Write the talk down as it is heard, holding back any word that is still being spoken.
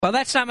Well,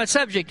 that's not my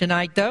subject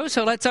tonight, though,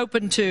 so let's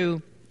open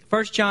to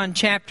 1 John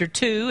chapter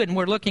 2, and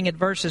we're looking at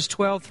verses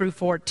 12 through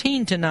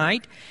 14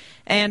 tonight.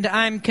 And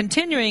I'm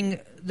continuing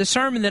the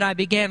sermon that I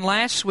began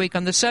last week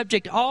on the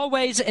subject,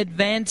 Always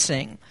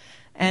Advancing.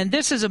 And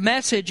this is a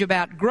message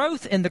about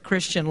growth in the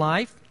Christian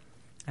life.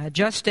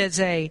 Just as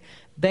a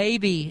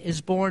baby is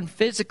born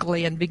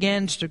physically and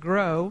begins to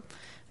grow,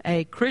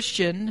 a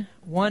Christian,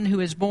 one who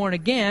is born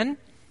again,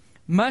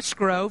 must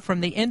grow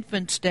from the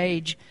infant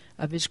stage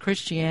of his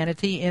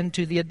Christianity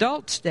into the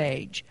adult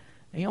stage.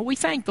 You know, we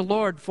thank the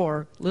Lord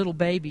for little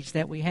babies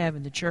that we have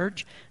in the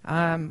church.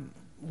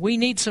 We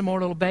need some more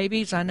little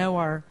babies. I know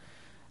our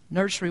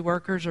nursery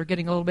workers are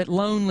getting a little bit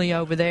lonely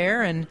over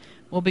there, and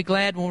we'll be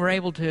glad when we're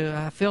able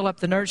to fill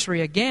up the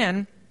nursery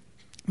again.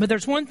 But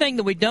there's one thing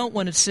that we don't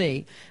want to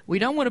see. We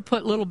don't want to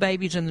put little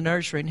babies in the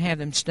nursery and have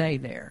them stay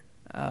there.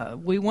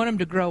 We want them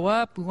to grow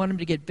up. We want them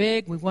to get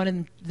big. We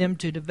want them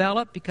to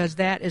develop, because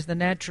that is the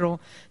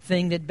natural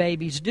thing that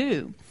babies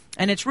do.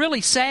 And it's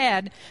really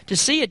sad to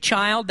see a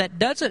child that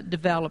doesn't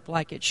develop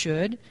like it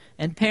should,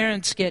 and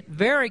parents get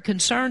very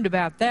concerned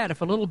about that.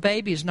 If a little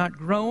baby is not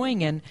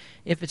growing, and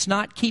if it's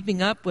not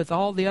keeping up with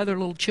all the other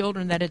little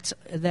children that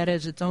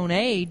is its own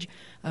age,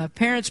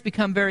 parents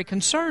become very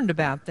concerned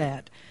about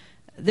that.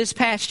 This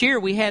past year,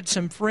 we had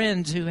some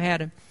friends who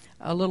had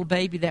a little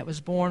baby that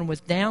was born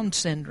with Down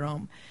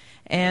syndrome.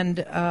 And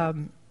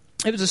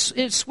it was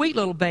a sweet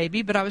little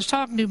baby, but I was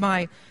talking to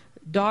my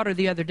daughter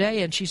the other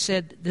day, and she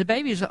said, the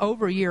baby is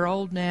over a year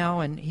old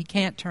now, and he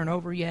can't turn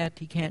over yet,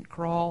 he can't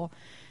crawl.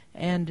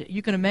 And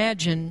you can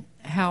imagine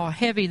how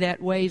heavy that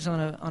weighs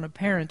on a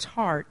parent's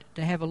heart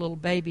to have a little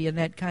baby in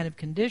that kind of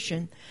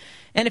condition.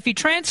 And if you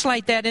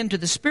translate that into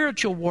the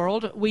spiritual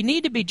world, we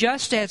need to be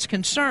just as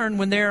concerned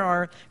when there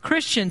are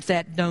Christians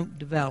that don't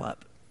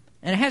develop.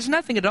 And it has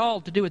nothing at all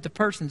to do with the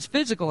person's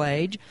physical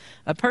age.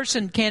 A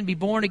person can be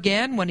born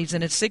again when he's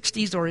in his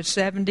 60s or his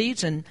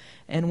 70s,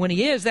 and when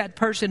he is, that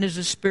person is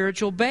a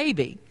spiritual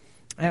baby.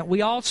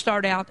 We all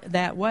start out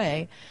that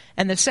way.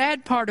 And the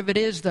sad part of it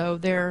is, though,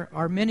 there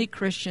are many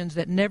Christians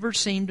that never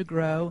seem to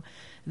grow.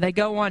 They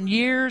go on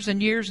years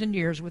and years and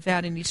years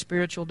without any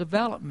spiritual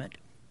development.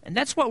 And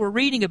that's what we're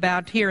reading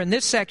about here in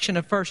this section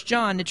of 1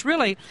 John. It's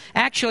really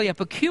actually a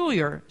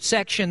peculiar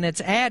section that's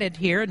added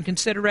here in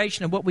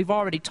consideration of what we've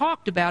already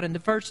talked about in the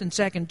first and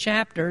second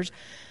chapters.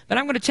 But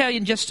I'm going to tell you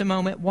in just a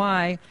moment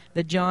why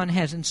that John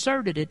has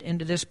inserted it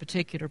into this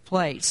particular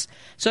place.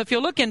 So if you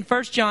look in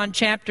 1 John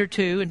chapter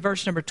 2 and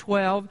verse number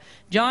 12,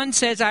 John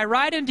says, I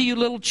write unto you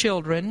little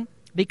children,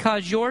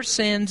 because your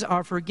sins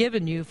are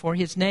forgiven you for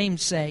his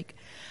name's sake.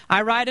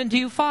 I write unto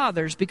you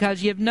fathers,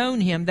 because ye have known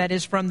him that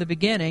is from the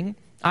beginning.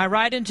 I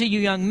write unto you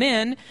young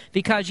men,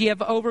 because ye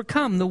have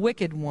overcome the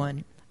wicked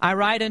one. I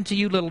write unto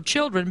you little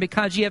children,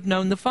 because ye have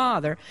known the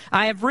Father.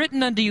 I have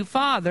written unto you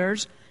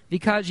fathers,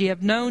 because ye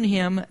have known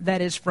him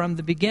that is from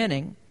the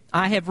beginning.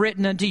 I have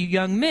written unto you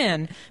young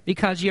men,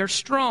 because ye are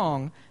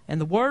strong, and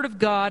the word of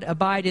God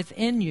abideth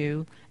in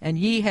you, and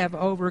ye have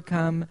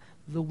overcome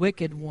the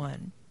wicked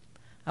one.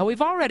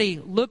 We've already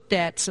looked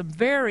at some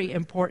very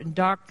important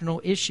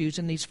doctrinal issues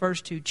in these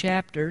first two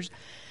chapters.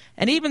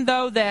 And even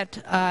though that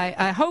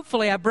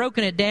hopefully I've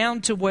broken it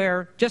down to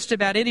where just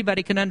about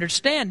anybody can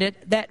understand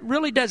it, that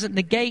really doesn't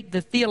negate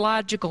the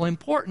theological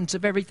importance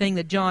of everything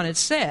that John has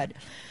said.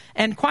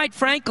 And quite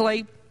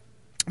frankly,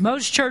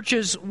 most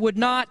churches would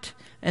not,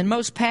 and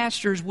most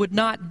pastors would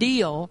not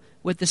deal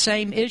with the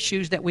same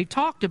issues that we've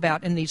talked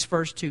about in these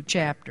first two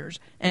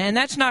chapters. And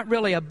that's not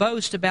really a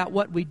boast about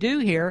what we do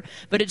here,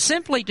 but it's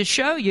simply to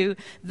show you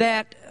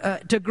that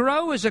to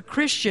grow as a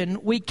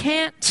Christian, we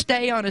can't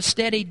stay on a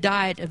steady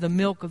diet of the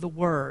milk of the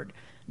Word.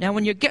 Now,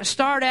 when you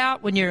start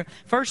out, when you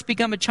first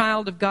become a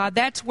child of God,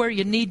 that's where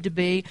you need to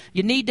be.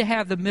 You need to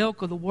have the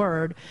milk of the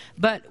Word.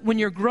 But when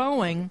you're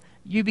growing,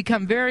 you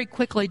become very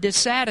quickly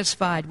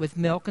dissatisfied with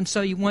milk, and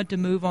so you want to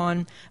move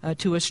on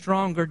to a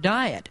stronger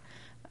diet.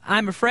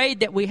 I'm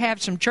afraid that we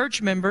have some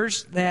church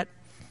members that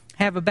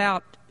have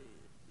about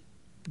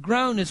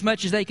grown as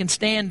much as they can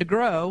stand to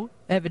grow,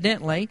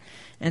 evidently,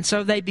 and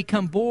so they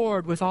become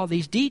bored with all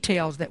these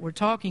details that we're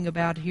talking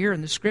about here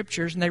in the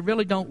Scriptures, and they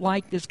really don't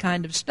like this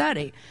kind of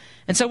study.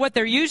 And so what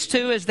they're used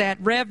to is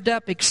that revved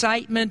up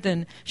excitement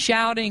and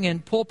shouting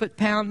and pulpit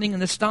pounding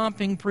and the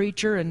stomping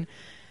preacher,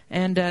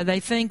 and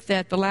they think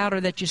that the louder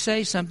that you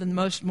say something,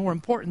 the more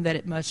important that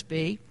it must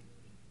be.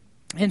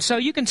 And so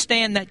you can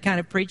stand that kind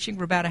of preaching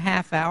for about a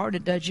half hour, and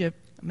it does you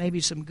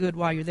maybe some good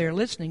while you're there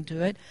listening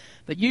to it.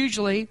 But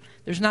usually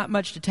there's not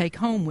much to take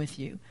home with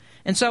you.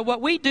 And so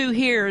what we do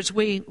here is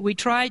we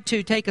try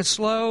to take a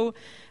slow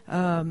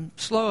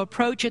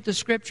approach at the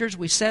Scriptures.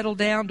 We settle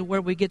down to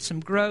where we get some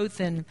growth,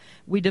 and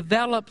we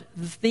develop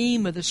the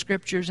theme of the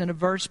Scriptures in a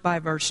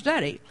verse-by-verse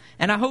study.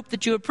 And I hope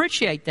that you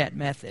appreciate that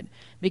method,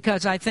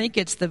 because I think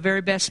it's the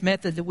very best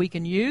method that we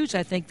can use.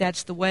 I think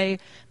that's the way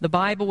the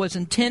Bible was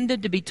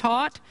intended to be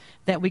taught,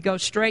 that we go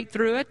straight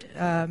through it.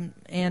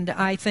 And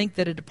I think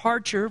that a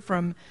departure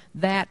from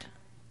that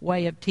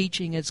way of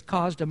teaching has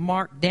caused a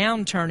marked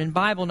downturn in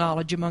Bible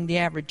knowledge among the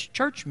average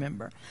church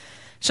member.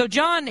 So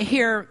John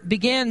here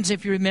begins,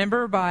 if you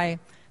remember, by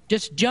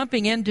just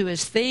jumping into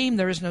his theme.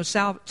 There is no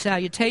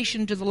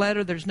salutation to the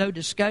letter. There's no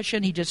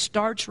discussion. He just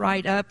starts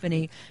right up, and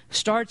he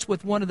starts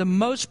with one of the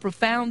most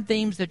profound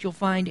themes that you'll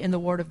find in the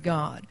Word of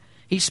God.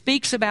 He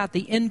speaks about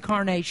the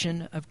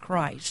incarnation of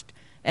Christ.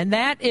 And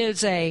that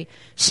is a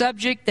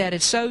subject that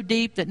is so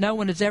deep that no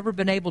one has ever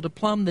been able to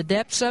plumb the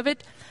depths of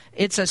it.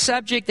 It's a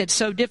subject that's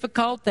so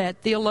difficult that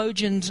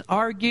theologians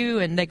argue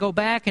and they go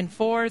back and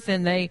forth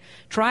and they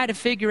try to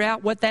figure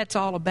out what that's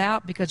all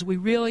about, because we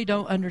really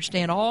don't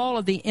understand all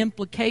of the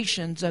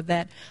implications of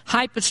that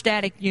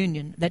hypostatic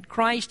union, that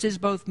Christ is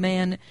both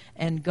man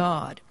and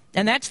God.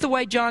 And that's the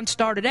way John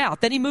started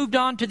out. Then he moved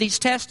on to these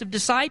tests of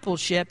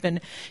discipleship, and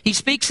he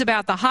speaks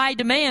about the high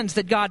demands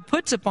that God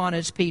puts upon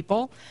his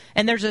people.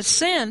 And there's a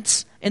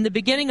sense in the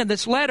beginning of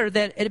this letter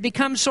that it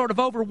becomes sort of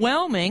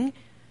overwhelming.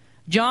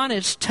 John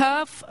is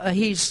tough.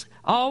 He's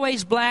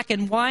always black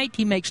and white.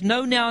 He makes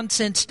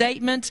no-nonsense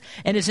statements,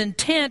 and his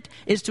intent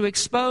is to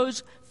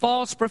expose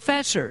false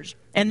professors.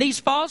 And these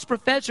false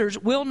professors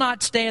will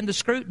not stand the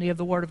scrutiny of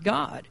the Word of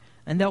God,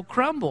 and they'll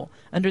crumble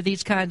under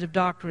these kinds of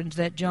doctrines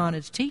that John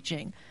is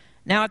teaching.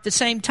 Now, at the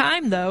same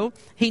time, though,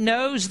 he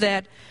knows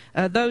that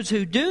those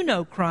who do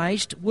know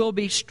Christ will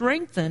be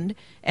strengthened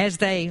as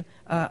they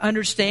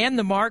understand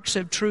the marks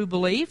of true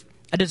belief.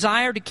 A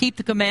desire to keep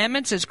the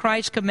commandments as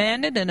Christ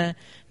commanded, and a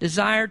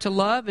desire to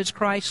love as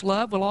Christ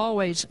loved, will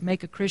always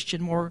make a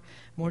Christian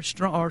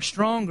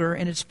stronger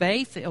in his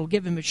faith. It will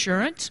give him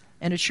assurance,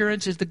 and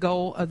assurance is the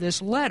goal of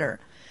this letter.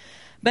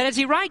 But as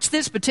he writes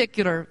this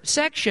particular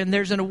section,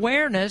 there's an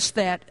awareness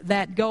that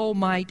that goal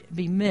might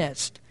be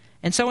missed.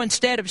 And so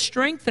instead of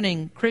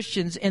strengthening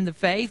Christians in the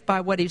faith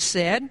by what he's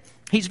said,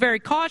 he's very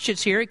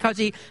cautious here because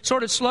he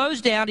sort of slows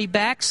down, he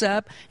backs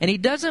up, and he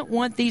doesn't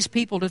want these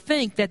people to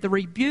think that the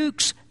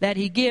rebukes that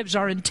he gives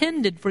are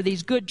intended for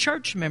these good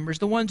church members,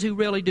 the ones who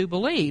really do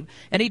believe.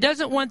 And he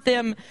doesn't want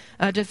them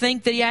to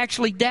think that he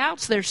actually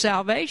doubts their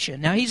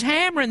salvation. Now, he's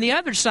hammering the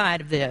other side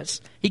of this.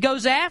 He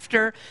goes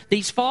after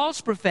these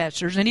false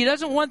professors, and he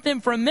doesn't want them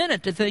for a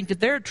minute to think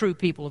that they're true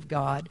people of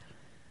God.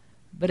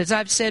 But as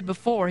I've said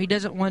before, he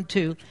doesn't want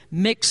to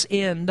mix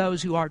in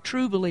those who are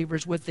true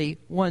believers with the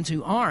ones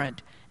who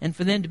aren't, and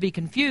for them to be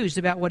confused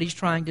about what he's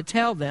trying to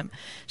tell them.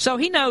 So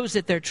he knows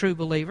that they're true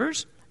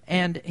believers,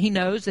 and he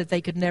knows that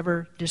they could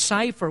never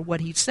decipher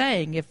what he's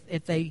saying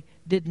if they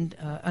didn't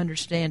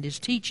understand his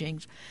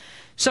teachings.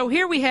 So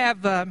here we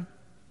have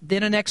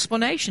then an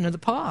explanation of the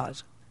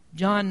pause.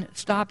 John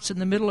stops in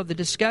the middle of the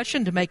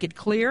discussion to make it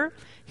clear.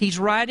 He's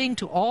writing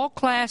to all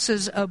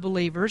classes of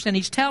believers, and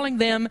he's telling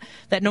them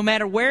that no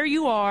matter where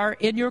you are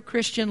in your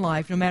Christian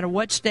life, no matter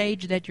what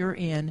stage that you're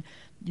in,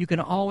 you can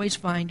always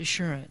find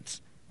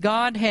assurance.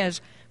 God has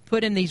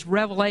put in these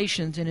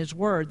revelations in His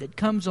Word that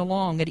comes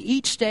along at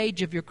each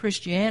stage of your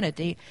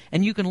Christianity,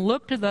 and you can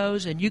look to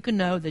those and you can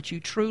know that you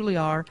truly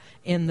are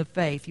in the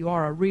faith. You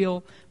are a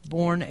real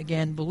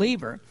born-again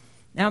believer.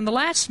 Now, in the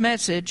last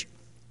message,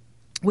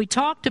 we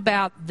talked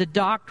about the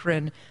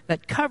doctrine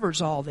that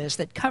covers all this,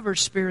 that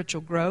covers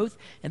spiritual growth,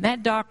 and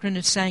that doctrine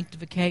is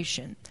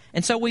sanctification.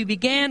 And so we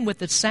began with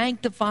the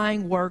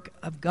sanctifying work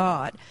of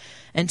God.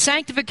 And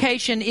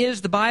sanctification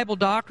is the Bible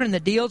doctrine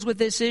that deals with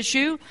this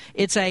issue.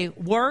 It's a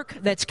work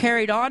that's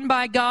carried on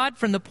by God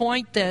from the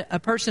point that a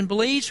person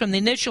believes, from the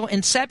initial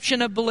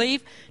inception of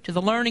belief to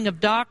the learning of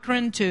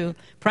doctrine to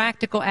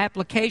practical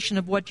application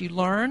of what you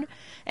learn.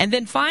 And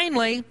then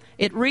finally,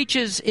 it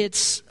reaches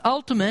its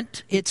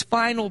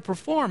final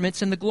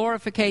performance in the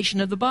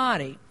glorification of the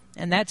body.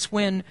 And that's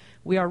when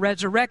we are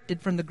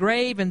resurrected from the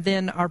grave, and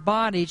then our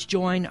bodies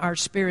join our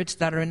spirits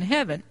that are in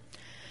heaven.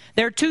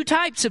 There are two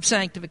types of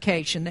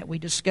sanctification that we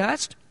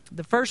discussed.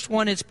 The first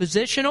one is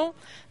positional.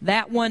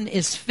 That one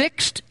is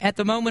fixed at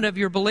the moment of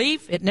your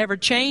belief. It never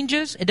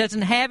changes. It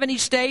doesn't have any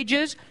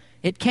stages.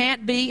 It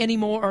can't be any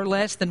more or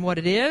less than what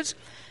it is.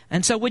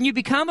 And so when you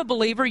become a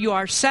believer, you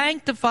are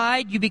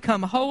sanctified, you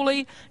become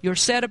holy, you're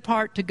set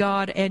apart to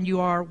God, and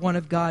you are one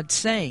of God's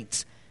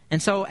saints.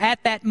 And so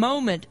at that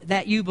moment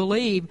that you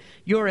believe,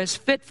 you're as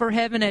fit for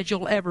heaven as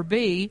you'll ever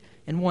be,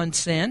 in one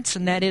sense,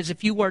 and that is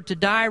if you were to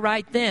die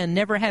right then,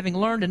 never having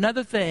learned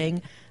another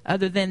thing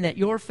other than that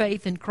your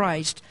faith in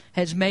Christ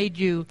has made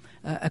you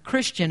a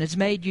Christian, has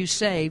made you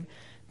saved,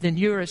 then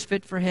you're as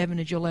fit for heaven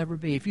as you'll ever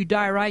be. If you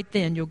die right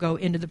then, you'll go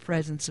into the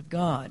presence of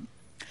God.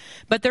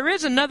 But there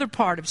is another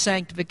part of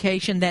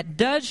sanctification that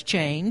does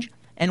change,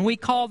 and we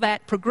call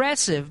that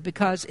progressive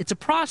because it's a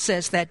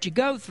process that you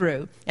go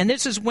through. And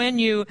this is when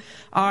you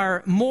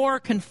are more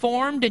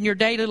conformed in your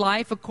daily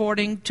life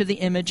according to the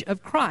image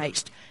of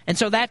Christ. And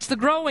so that's the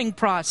growing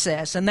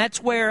process, and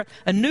that's where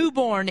a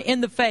newborn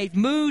in the faith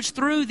moves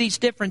through these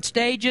different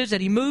stages,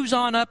 and he moves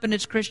on up in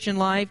his Christian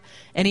life,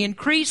 and he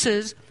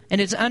increases in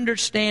his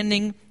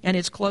understanding and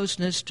his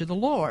closeness to the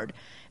Lord.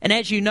 And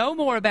as you know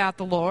more about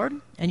the Lord,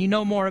 and you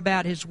know more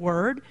about His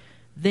Word,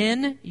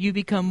 then you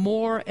become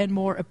more and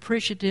more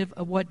appreciative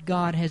of what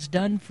God has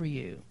done for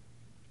you.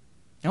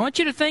 I want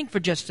you to think for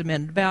just a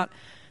minute about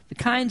the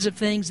kinds of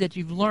things that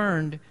you've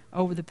learned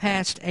over the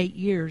past 8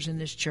 years in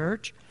this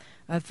church.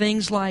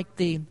 things like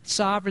the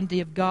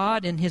sovereignty of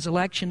God and His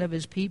election of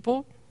His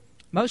people.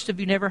 Most of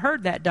you never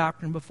heard that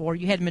doctrine before.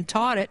 You hadn't been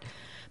taught it.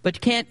 But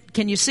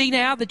can you see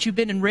now that you've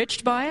been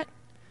enriched by it?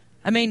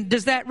 I mean,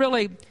 does that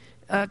really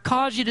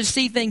cause you to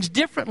see things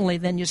differently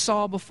than you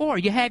saw before?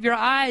 You have your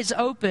eyes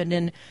open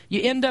and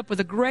you end up with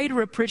a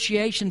greater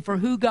appreciation for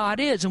who God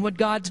is and what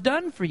God's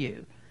done for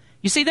you.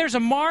 You see, there's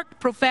a marked,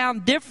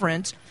 profound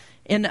difference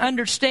in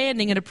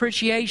understanding and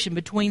appreciation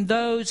between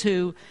those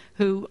who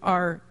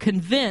are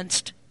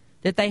convinced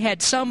that they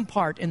had some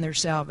part in their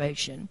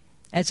salvation,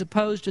 as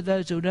opposed to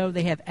those who know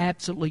they have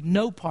absolutely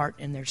no part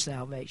in their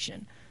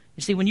salvation.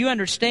 You see, when you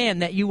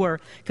understand that you were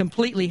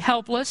completely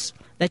helpless,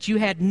 that you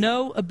had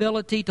no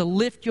ability to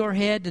lift your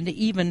head and to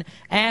even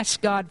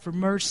ask God for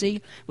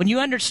mercy, when you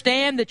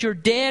understand that you're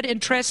dead in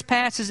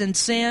trespasses and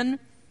sin,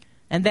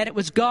 and that it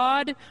was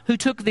God who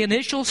took the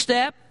initial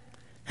step,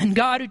 and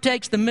God who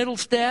takes the middle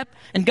step,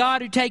 and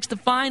God who takes the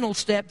final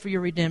step for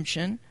your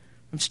redemption,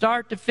 from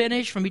start to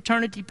finish, from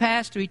eternity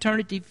past to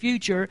eternity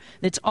future,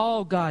 that's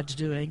all God's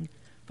doing.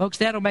 Folks,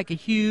 that'll make a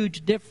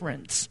huge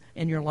difference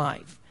in your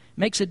life. It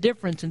makes a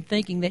difference in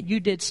thinking that you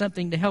did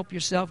something to help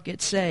yourself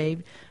get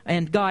saved,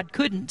 and God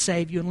couldn't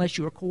save you unless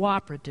you were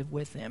cooperative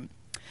with Him.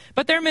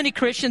 But there are many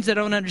Christians that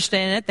don't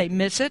understand it. They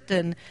miss it,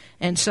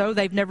 and so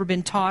they've never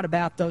been taught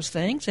about those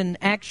things. And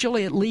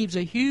actually, it leaves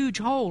a huge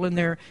hole in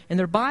their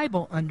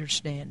Bible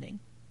understanding.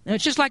 Now,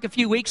 it's just like a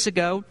few weeks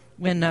ago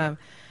when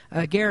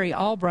Gary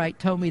Albright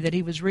told me that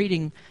he was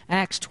reading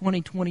Acts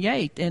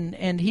 20:28,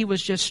 and he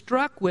was just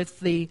struck with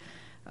the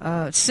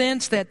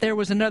sense that there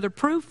was another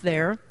proof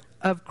there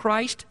of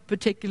Christ's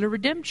particular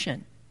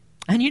redemption.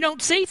 And you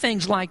don't see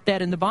things like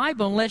that in the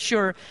Bible unless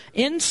your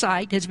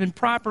insight has been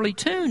properly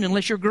tuned,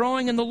 unless you're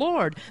growing in the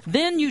Lord.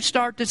 Then you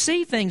start to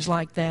see things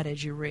like that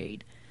as you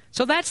read.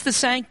 So that's the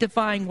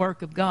sanctifying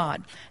work of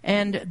God.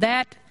 And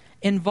that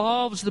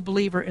involves the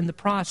believer in the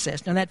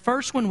process. Now, that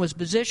first one was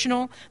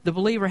positional. The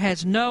believer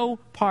has no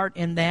part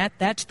in that.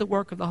 That's the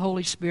work of the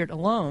Holy Spirit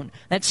alone.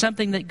 That's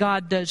something that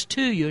God does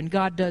to you and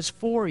God does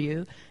for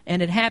you,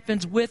 and it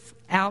happens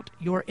without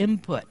your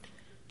input.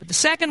 But the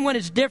second one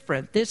is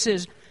different. This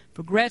is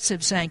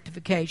progressive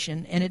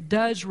sanctification, and it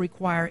does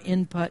require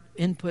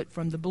input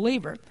from the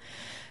believer.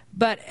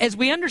 But as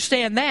we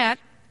understand that,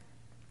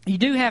 you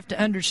do have to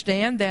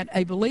understand that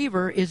a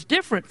believer is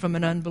different from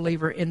an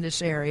unbeliever in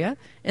this area,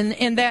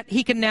 and that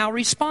he can now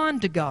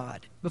respond to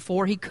God.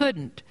 Before he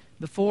couldn't.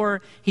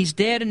 Before he's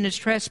dead in his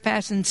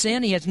trespass and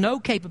sin, he has no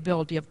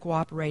capability of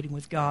cooperating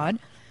with God.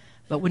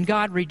 But when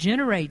God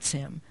regenerates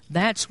him,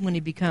 that's when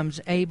he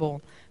becomes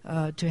able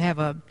to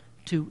have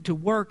to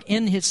work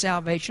in his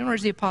salvation, or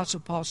as the Apostle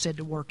Paul said,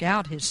 to work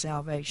out his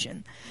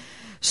salvation.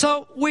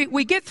 So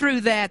we get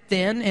through that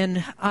then,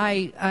 and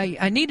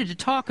I needed to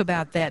talk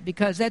about that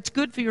because that's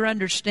good for your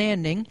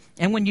understanding.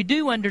 And when you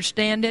do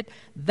understand it,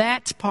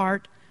 that's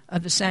part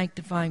of the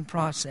sanctifying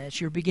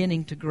process. You're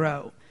beginning to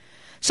grow.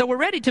 So we're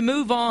ready to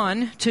move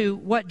on to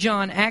what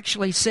John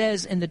actually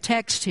says in the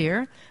text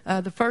here.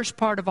 The first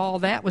part of all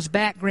that was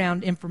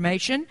background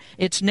information.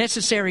 It's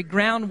necessary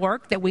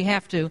groundwork that we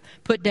have to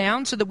put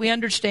down so that we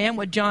understand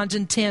what John's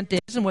intent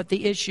is and what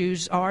the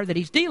issues are that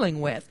he's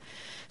dealing with.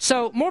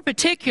 So more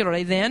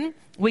particularly then,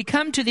 we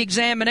come to the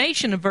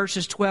examination of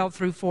verses 12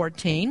 through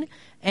 14,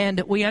 and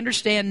we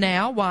understand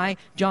now why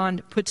John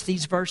puts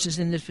these verses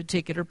in this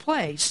particular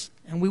place.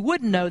 And we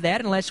wouldn't know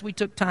that unless we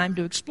took time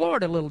to explore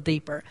it a little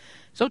deeper.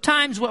 So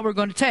time's what we're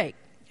going to take.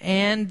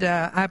 And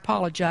I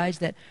apologize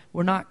that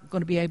we're not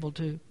going to be able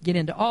to get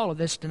into all of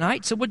this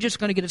tonight, so we're just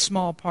going to get a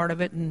small part of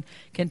it and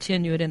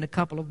continue it in a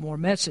couple of more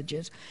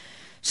messages.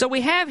 So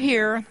we have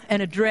here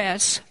an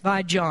address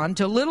by John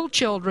to little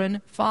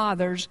children,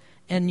 fathers,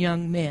 and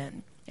young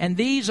men. And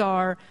these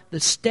are the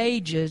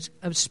stages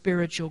of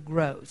spiritual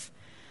growth.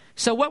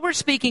 So what we're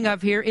speaking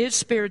of here is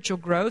spiritual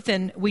growth,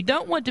 and we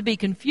don't want to be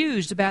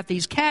confused about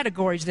these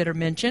categories that are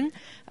mentioned.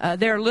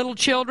 There are little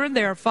children,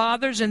 there are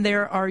fathers, and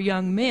there are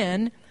young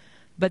men,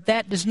 but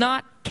that does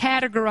not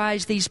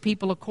categorize these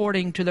people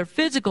according to their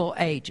physical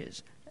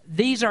ages.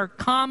 These are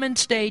common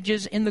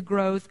stages in the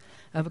growth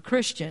of a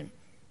Christian.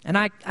 And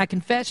I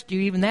confess to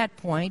you, even that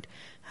point,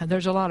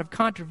 there's a lot of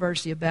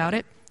controversy about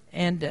it.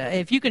 And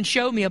if you can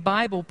show me a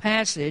Bible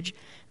passage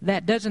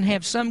that doesn't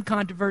have some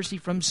controversy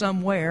from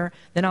somewhere,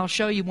 then I'll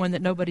show you one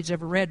that nobody's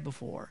ever read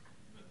before.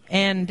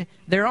 And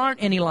there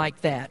aren't any like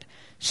that.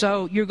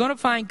 So you're going to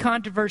find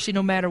controversy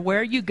no matter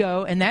where you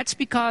go, and that's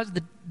because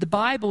the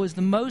Bible is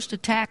the most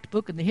attacked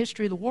book in the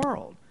history of the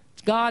world.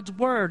 It's God's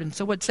Word, and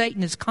so what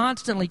Satan is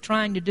constantly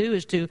trying to do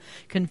is to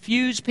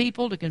confuse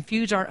people, to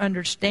confuse our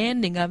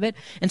understanding of it.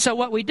 And so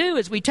what we do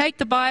is we take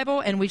the Bible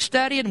and we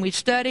study and we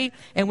study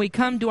and we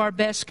come to our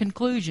best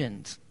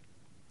conclusions.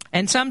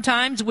 And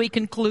sometimes we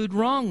conclude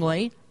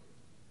wrongly,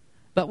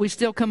 but we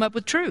still come up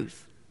with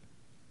truth.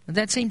 Does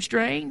that seem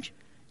strange?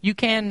 You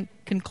can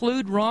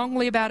conclude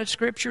wrongly about a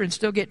scripture and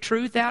still get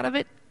truth out of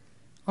it?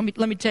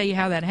 Let me tell you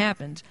how that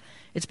happens.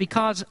 It's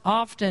because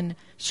often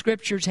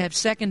scriptures have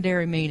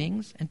secondary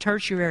meanings and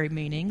tertiary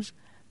meanings,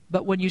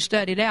 but when you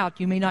study it out,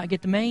 you may not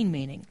get the main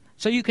meaning.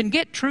 So you can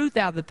get truth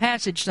out of the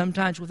passage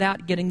sometimes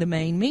without getting the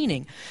main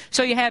meaning.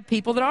 So you have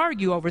people that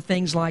argue over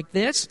things like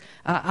this.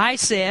 I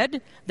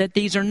said that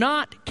these are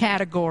not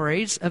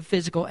categories of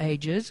physical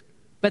ages,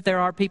 but there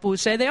are people who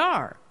say they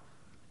are.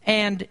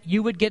 And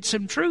you would get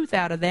some truth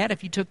out of that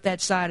if you took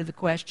that side of the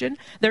question.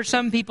 There's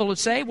some people who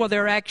say, well,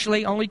 there are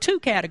actually only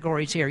two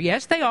categories here.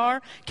 Yes, they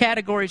are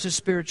categories of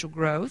spiritual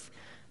growth.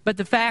 But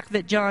the fact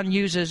that John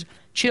uses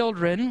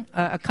children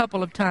a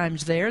couple of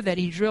times there, that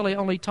he's really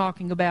only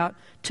talking about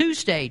two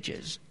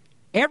stages.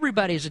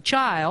 Everybody's a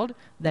child,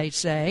 they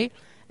say,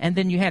 and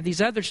then you have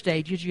these other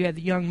stages. You have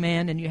the young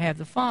man and you have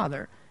the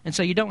father. And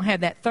so you don't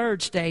have that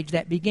third stage,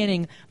 that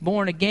beginning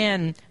born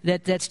again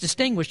that's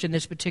distinguished in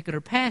this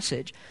particular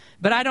passage.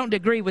 But I don't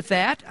agree with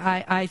that.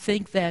 I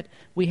think that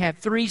we have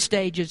three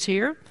stages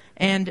here.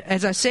 And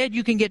as I said,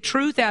 you can get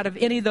truth out of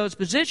any of those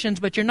positions,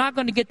 but you're not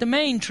going to get the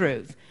main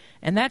truth.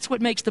 And that's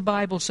what makes the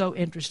Bible so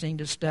interesting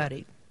to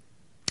study.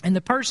 And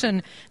the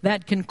person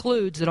that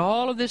concludes that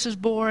all of this is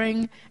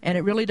boring and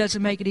it really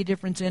doesn't make any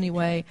difference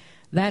anyway,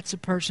 that's a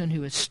person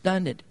who is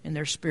stunted in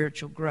their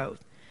spiritual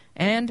growth.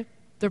 And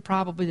they're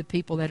probably the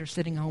people that are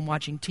sitting home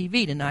watching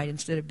TV tonight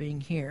instead of being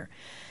here.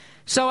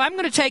 So I'm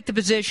going to take the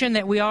position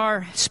that we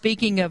are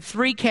speaking of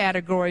three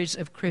categories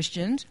of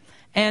Christians.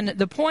 And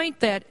the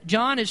point that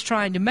John is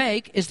trying to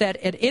make is that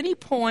at any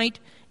point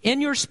in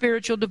your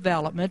spiritual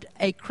development,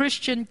 a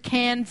Christian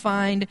can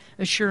find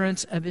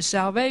assurance of his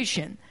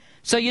salvation.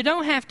 So you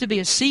don't have to be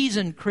a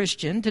seasoned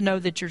Christian to know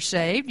that you're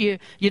saved. You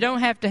don't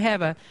have to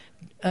have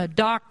a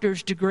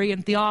doctor's degree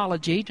in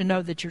theology to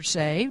know that you're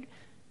saved.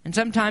 And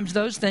sometimes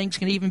those things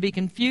can even be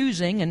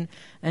confusing,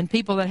 and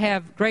people that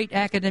have great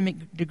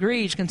academic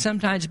degrees can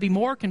sometimes be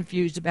more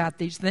confused about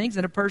these things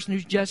than a person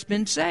who's just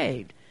been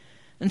saved.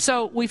 And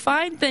so we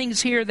find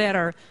things here that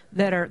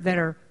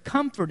are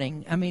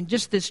comforting. I mean,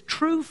 just this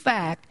true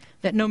fact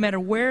that no matter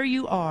where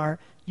you are,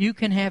 you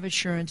can have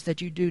assurance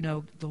that you do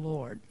know the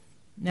Lord.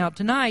 Now,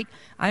 tonight,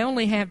 I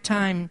only have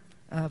time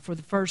for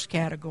the first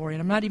category,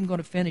 and I'm not even going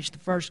to finish the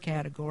first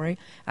category.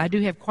 I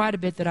do have quite a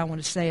bit that I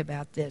want to say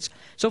about this.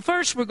 So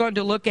first, we're going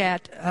to look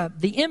at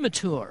the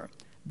immature.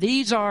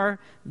 These are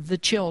the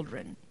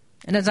children.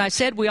 And as I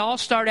said, we all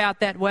start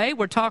out that way.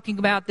 We're talking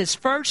about this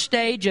first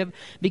stage of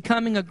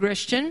becoming a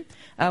Christian.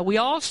 We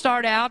all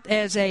start out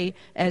as a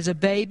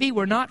baby.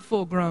 We're not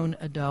full-grown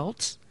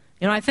adults.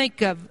 You know, I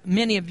think of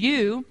many of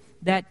you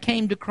that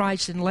came to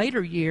Christ in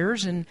later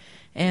years, and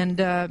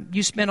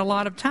you spent a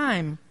lot of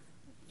time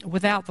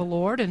without the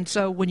Lord. And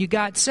so when you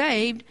got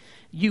saved,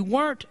 you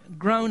weren't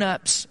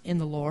grown-ups in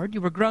the Lord.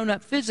 You were grown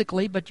up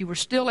physically, but you were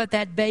still at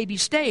that baby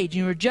stage.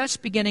 You were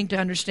just beginning to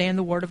understand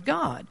the Word of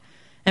God.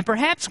 And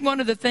perhaps one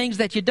of the things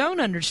that you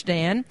don't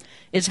understand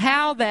is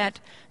how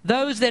that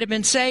those that have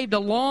been saved a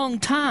long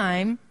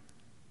time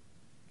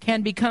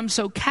can become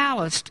so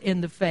calloused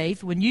in the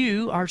faith when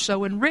you are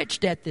so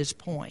enriched at this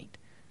point.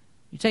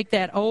 You take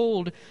that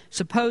old,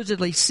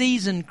 supposedly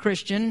seasoned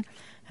Christian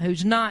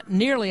who's not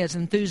nearly as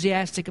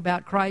enthusiastic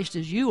about Christ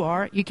as you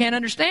are, you can't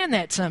understand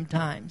that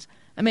sometimes.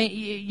 I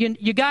mean,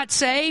 you got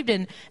saved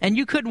and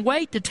you couldn't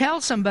wait to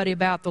tell somebody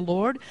about the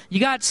Lord. You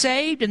got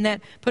saved and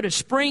that put a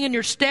spring in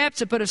your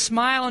steps. It put a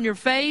smile on your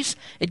face.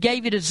 It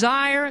gave you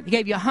desire. It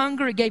gave you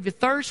hunger. It gave you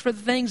thirst for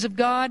the things of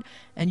God.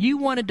 And you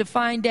wanted to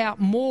find out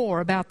more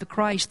about the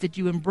Christ that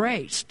you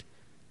embraced.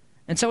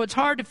 And so it's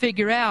hard to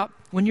figure out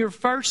when you're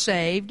first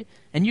saved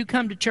and you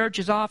come to church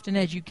as often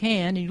as you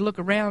can and you look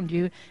around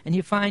you and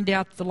you find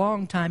out that the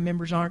long-time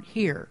members aren't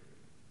here.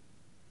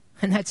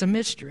 And that's a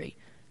mystery.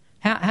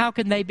 How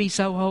can they be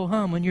so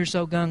ho-hum when you're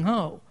so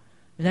gung-ho?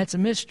 And that's a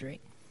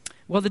mystery.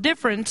 Well, the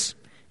difference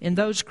in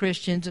those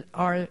Christians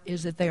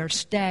is that they are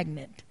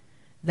stagnant.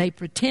 They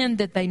pretend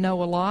that they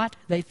know a lot.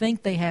 They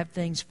think they have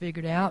things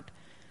figured out.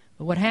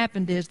 But what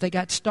happened is they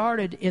got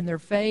started in their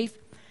faith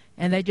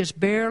and they just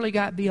barely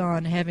got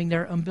beyond having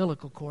their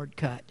umbilical cord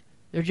cut.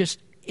 They're just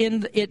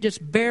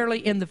barely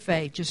in the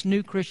faith, just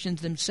new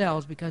Christians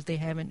themselves because they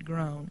haven't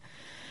grown.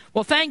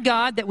 Well, thank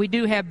God that we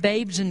do have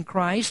babes in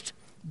Christ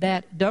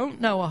that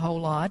don't know a whole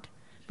lot,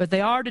 but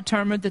they are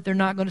determined that they're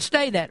not going to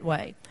stay that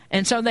way.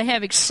 And so they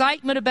have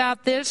excitement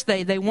about this.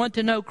 They want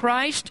to know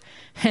Christ,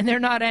 and they're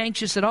not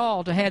anxious at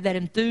all to have that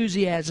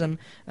enthusiasm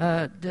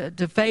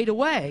to fade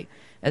away.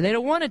 And they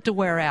don't want it to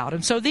wear out.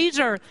 And so these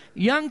are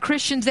young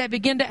Christians that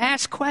begin to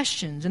ask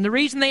questions. And the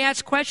reason they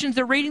ask questions,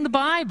 they're reading the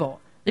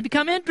Bible. They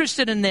become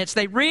interested in this.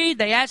 They read,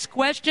 they ask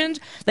questions,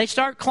 they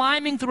start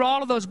climbing through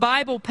all of those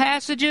Bible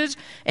passages,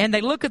 and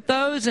they look at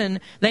those and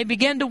they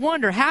begin to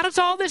wonder, how does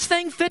all this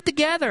thing fit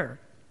together?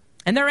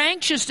 And they're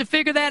anxious to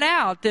figure that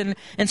out. And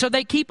so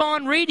they keep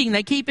on reading,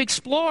 they keep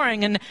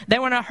exploring, and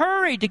they're in a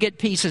hurry to get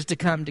pieces to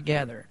come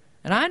together.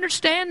 And I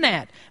understand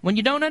that. When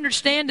you don't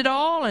understand it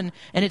all and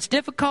it's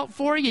difficult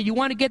for you, you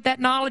want to get that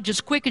knowledge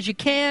as quick as you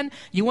can.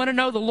 You want to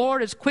know the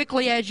Lord as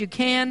quickly as you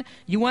can.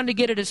 You want to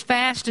get it as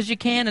fast as you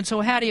can. And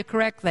so how do you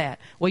correct that?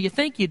 Well, you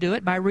think you do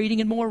it by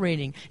reading and more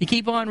reading. You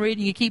keep on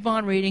reading,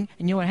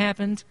 and you know what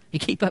happens? You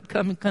keep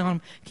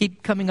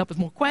coming up with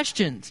more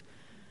questions.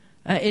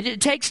 It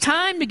takes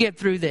time to get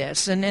through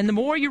this. And the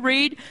more you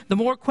read, the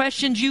more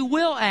questions you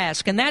will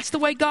ask. And that's the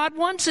way God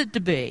wants it to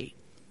be.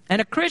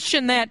 And a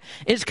Christian that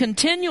is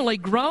continually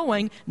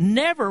growing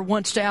never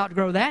wants to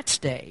outgrow that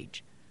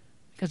stage.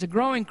 Because a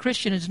growing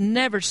Christian is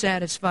never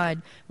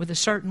satisfied with a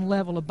certain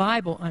level of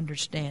Bible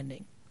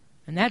understanding.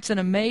 And that's an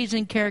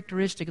amazing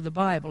characteristic of the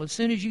Bible. As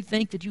soon as you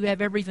think that you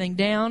have everything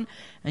down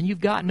and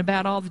you've gotten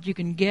about all that you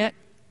can get,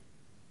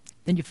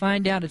 then you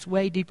find out it's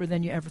way deeper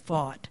than you ever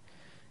thought.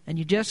 And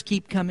you just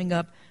keep coming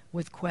up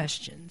with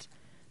questions.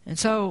 And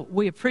so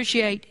we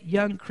appreciate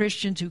young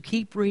Christians who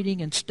keep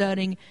reading and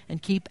studying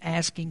and keep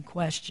asking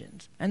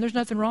questions. And there's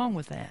nothing wrong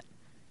with that.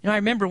 You know, I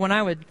remember when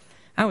I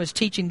was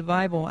teaching the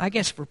Bible, I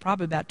guess for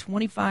probably about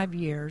 25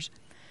 years,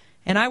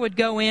 and I would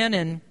go in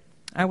and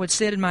I would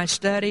sit in my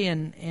study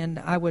and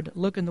I would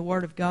look in the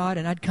Word of God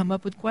and I'd come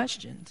up with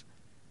questions.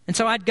 And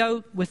so I'd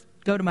go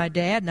to my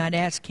dad and I'd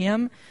ask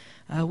him.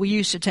 We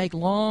used to take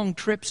long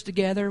trips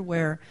together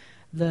where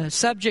the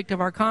subject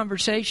of our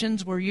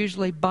conversations were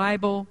usually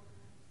Bible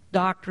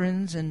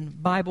doctrines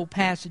and Bible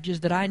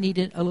passages that I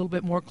needed a little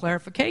bit more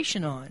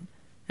clarification on.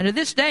 And to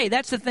this day,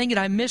 that's the thing that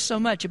I miss so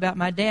much about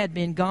my dad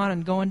being gone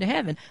and going to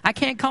heaven. I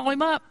can't call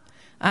him up.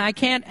 I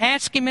can't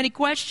ask him any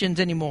questions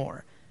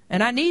anymore.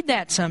 And I need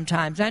that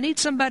sometimes. I need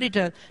somebody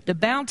to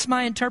bounce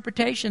my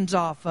interpretations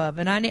off of.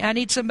 And I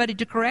need somebody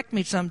to correct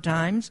me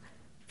sometimes.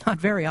 Not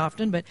very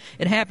often, but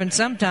it happens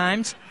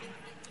sometimes.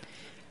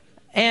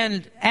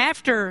 And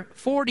after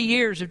 40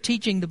 years of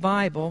teaching the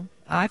Bible,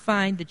 I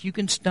find that you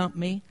can stump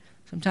me.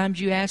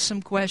 Sometimes you ask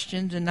some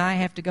questions, and I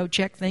have to go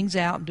check things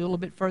out and do a little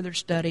bit further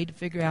study to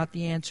figure out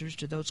the answers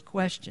to those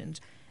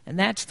questions. And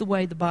that's the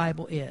way the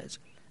Bible is.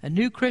 A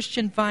new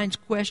Christian finds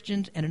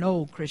questions, and an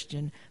old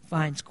Christian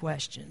finds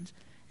questions.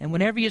 And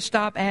whenever you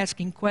stop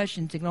asking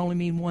questions, it can only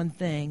mean one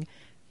thing.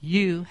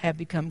 You have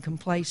become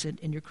complacent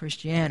in your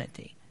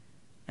Christianity.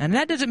 And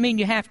that doesn't mean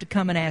you have to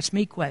come and ask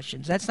me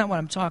questions. That's not what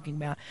I'm talking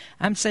about.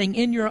 I'm saying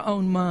in your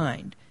own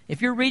mind.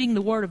 If you're reading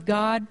the Word of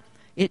God,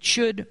 it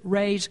should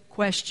raise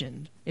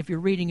questions if you're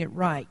reading it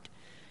right.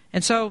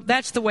 And so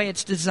that's the way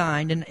it's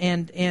designed.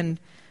 And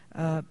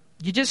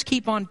you just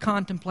keep on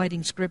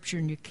contemplating Scripture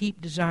and you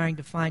keep desiring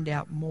to find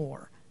out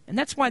more. And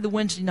that's why the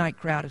Wednesday night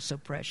crowd is so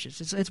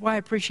precious. It's why I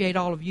appreciate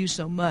all of you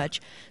so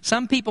much.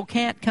 Some people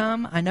can't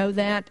come, I know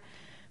that,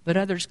 but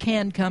others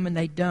can come and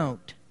they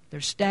don't. They're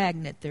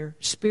stagnant. They're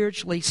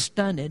spiritually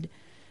stunted.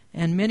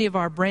 And many of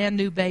our brand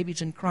new babies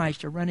in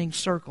Christ are running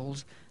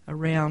circles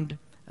around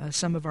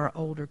some of our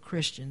older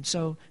Christians.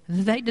 So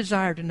they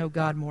desire to know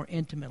God more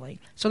intimately.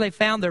 So they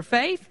found their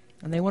faith,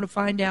 and they want to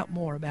find out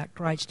more about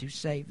Christ who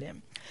saved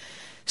them.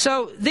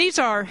 So these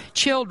are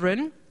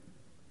children,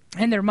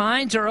 and their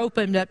minds are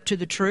opened up to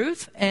the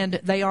truth, and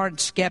they aren't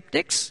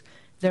skeptics.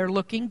 They're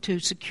looking to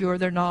secure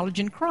their knowledge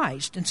in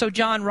Christ. And so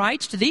John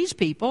writes to these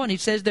people, and he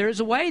says there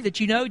is a way that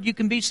you know you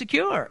can be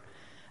secure.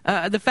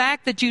 The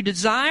fact that you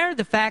desire,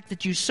 the fact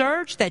that you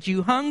search, that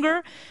you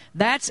hunger,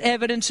 that's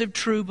evidence of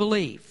true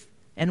belief.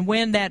 And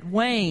when that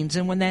wanes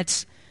and when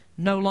that's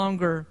no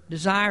longer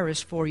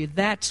desirous for you,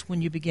 that's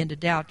when you begin to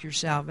doubt your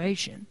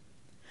salvation.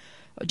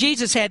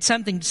 Jesus had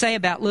something to say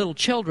about little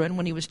children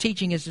when he was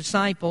teaching his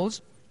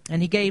disciples.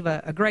 And he gave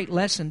a great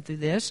lesson through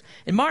this.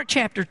 In Mark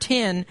chapter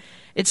 10,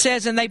 it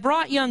says, "And they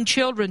brought young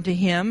children to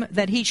him,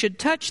 that he should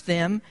touch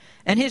them,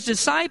 and his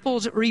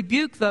disciples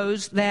rebuked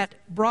those that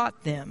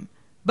brought them.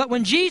 But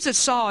when Jesus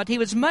saw it, he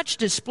was much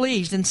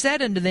displeased, and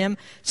said unto them,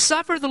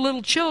 Suffer the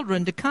little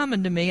children to come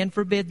unto me, and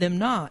forbid them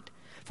not.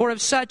 For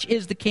of such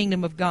is the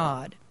kingdom of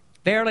God.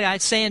 Verily I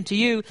say unto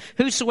you,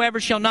 whosoever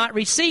shall not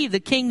receive the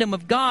kingdom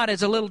of God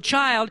as a little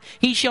child,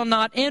 he shall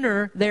not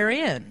enter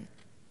therein."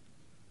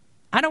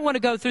 I don't want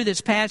to go through this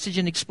passage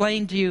and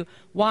explain to you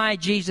why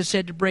Jesus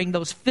said to bring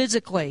those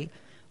physically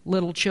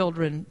little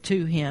children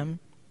to him.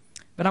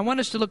 But I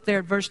want us to look there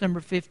at verse number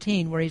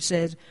 15 where he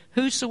says,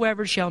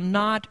 "Whosoever shall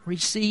not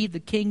receive the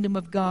kingdom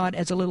of God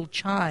as a little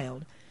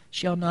child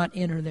shall not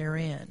enter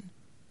therein."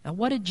 Now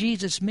what did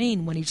Jesus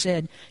mean when he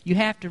said you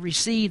have to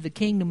receive the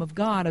kingdom of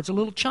God as a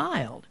little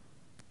child?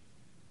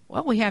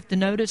 Well, we have to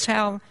notice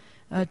how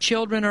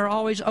children are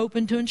always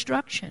open to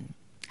instruction,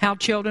 how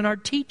children are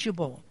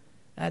teachable.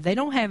 They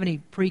don't have any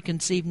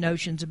preconceived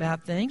notions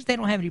about things. They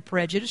don't have any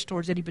prejudice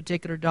towards any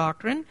particular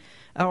doctrine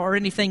or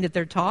anything that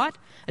they're taught.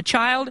 A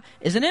child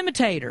is an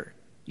imitator.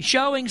 You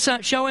show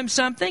him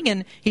something,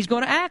 and he's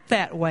going to act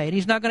that way, and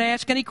he's not going to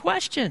ask any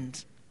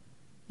questions.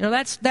 You know,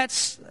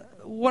 that's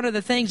one of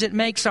the things that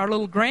makes our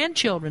little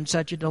grandchildren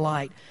such a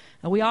delight.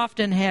 We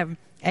often have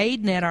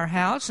Aiden at our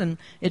house, and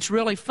it's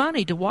really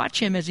funny to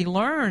watch him as he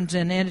learns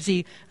and as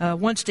he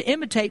wants to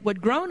imitate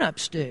what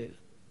grown-ups do.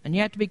 And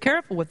you have to be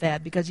careful with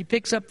that because he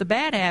picks up the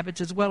bad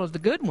habits as well as the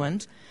good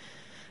ones.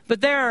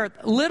 But there are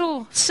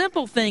little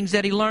simple things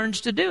that he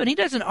learns to do, and he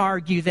doesn't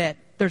argue that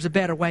there's a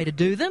better way to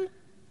do them.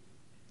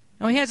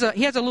 No, he has a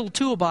little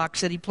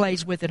toolbox that he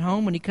plays with at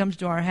home when he comes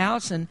to our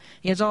house, and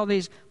he has all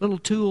these little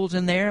tools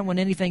in there, and when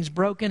anything's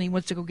broken, he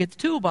wants to go get the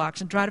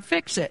toolbox and try to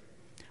fix it.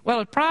 Well,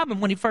 the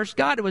problem when he first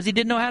got it was he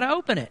didn't know how to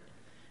open it.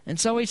 And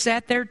so he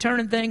sat there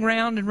turning the thing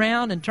round and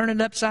round and turning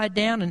it upside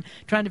down and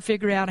trying to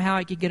figure out how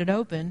he could get it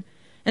open.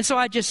 And so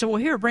I just said, well,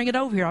 here, bring it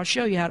over here. I'll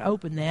show you how to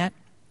open that.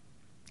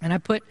 And I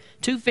put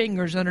 2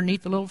 fingers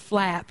underneath the little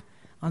flap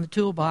on the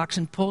toolbox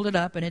and pulled it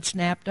up, and it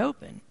snapped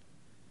open.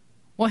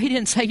 Well, he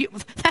didn't say,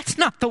 that's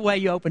not the way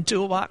you open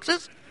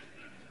toolboxes.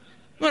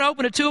 You want to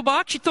open a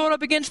toolbox, you throw it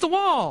up against the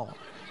wall.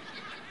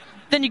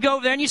 Then you go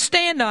over there and you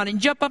stand on it and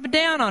jump up and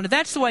down on it.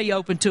 That's the way you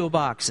open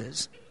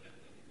toolboxes.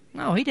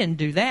 No, he didn't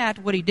do that.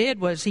 What he did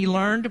was he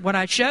learned what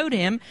I showed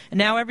him, and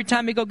now every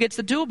time he gets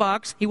the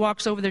toolbox, he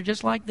walks over there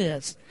just like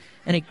this.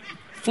 And he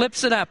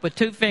flips it up with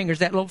 2 fingers,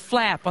 that little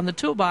flap on the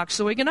toolbox,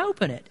 so he can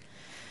open it.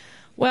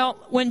 Well,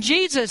 when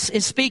Jesus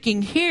is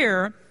speaking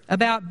here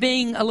about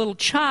being a little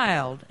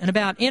child and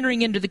about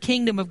entering into the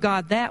kingdom of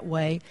God that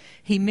way,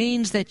 he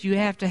means that you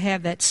have to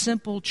have that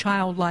simple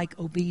childlike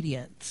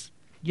obedience.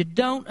 You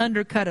don't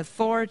undercut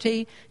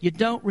authority. You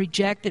don't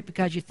reject it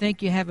because you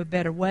think you have a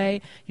better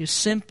way. You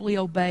simply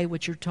obey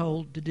what you're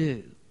told to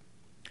do.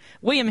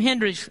 William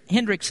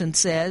Hendrickson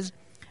says,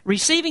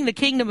 receiving the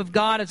kingdom of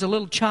God as a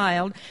little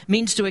child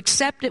means to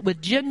accept it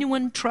with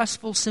genuine,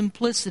 trustful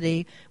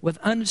simplicity, with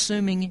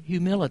unassuming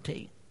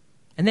humility.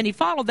 And then he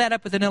followed that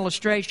up with an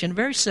illustration, a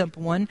very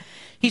simple one.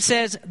 He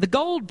says, the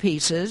gold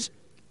pieces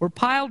were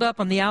piled up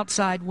on the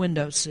outside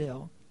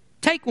windowsill.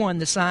 Take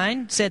one,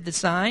 said the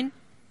sign.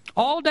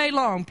 All day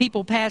long,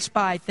 people passed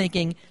by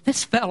thinking,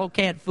 this fellow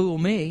can't fool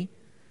me.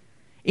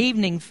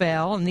 Evening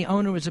fell, and the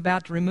owner was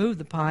about to remove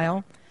the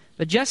pile.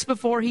 But just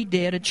before he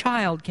did, a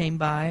child came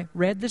by,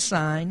 read the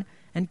sign,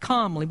 and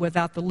calmly,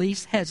 without the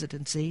least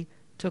hesitancy,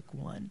 took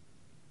one.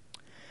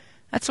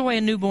 That's the way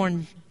a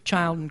newborn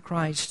child in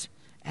Christ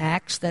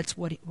acts. That's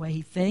the way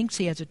he thinks.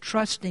 He has a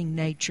trusting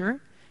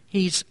nature.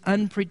 He's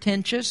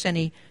unpretentious, and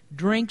he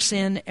drinks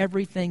in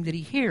everything that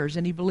he hears,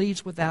 and he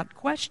believes without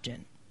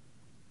question.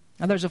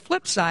 Now, there's a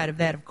flip side of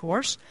that, of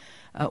course.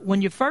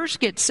 When you first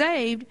get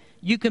saved,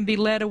 you can be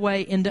led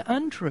away into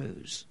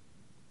untruths.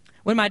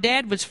 When my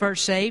dad was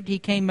first saved, he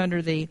came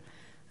under the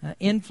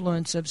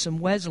influence of some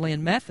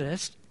Wesleyan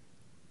Methodists,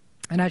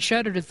 and I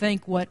shudder to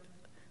think what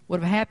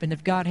would have happened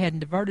if God hadn't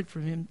diverted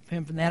him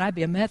from that. I'd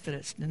be a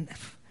Methodist, and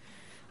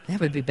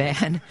that would be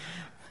bad.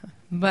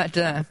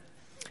 But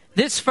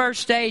this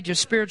first stage of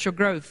spiritual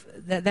growth,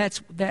 that's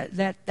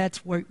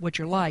what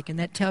you're like, and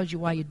that tells you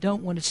why you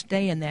don't want to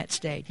stay in that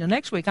stage. Now,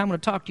 next week, I'm going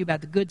to talk to you about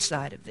the good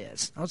side of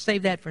this. I'll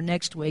save that for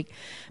next week.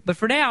 But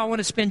for now, I want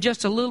to spend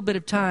just a little bit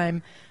of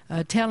time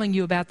telling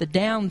you about the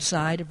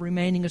downside of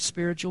remaining a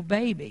spiritual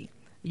baby.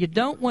 You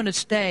don't want to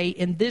stay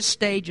in this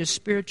stage of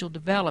spiritual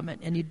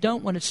development, and you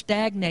don't want to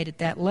stagnate at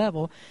that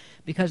level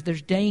because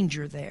there's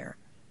danger there.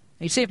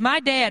 You see, if my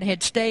dad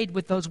had stayed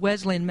with those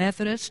Wesleyan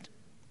Methodists,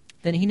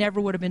 then he never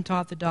would have been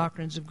taught the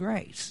doctrines of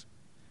grace.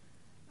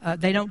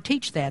 They don't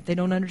teach that. They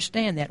don't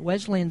understand that.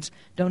 Wesleyans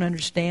don't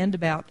understand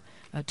about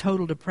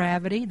total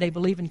depravity. They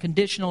believe in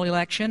conditional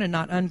election and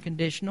not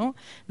unconditional.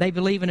 They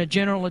believe in a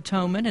general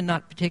atonement and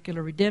not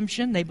particular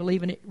redemption. They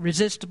believe in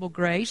irresistible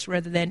grace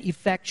rather than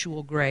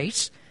effectual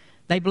grace.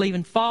 They believe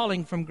in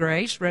falling from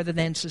grace rather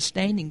than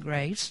sustaining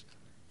grace.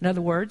 In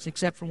other words,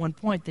 except for one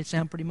point, they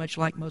sound pretty much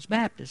like most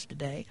Baptists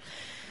today.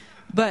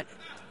 But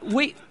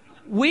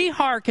we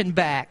hearken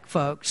back,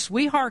 folks.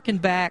 We hearken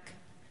back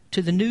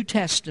to the New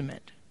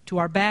Testament, to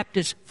our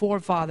Baptist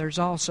forefathers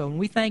also. And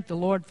we thank the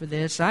Lord for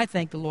this. I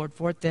thank the Lord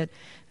for it, that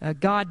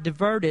God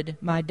diverted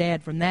my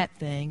dad from that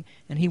thing.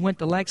 And he went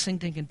to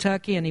Lexington,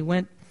 Kentucky, and he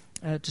went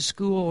to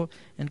school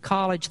and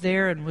college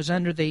there and was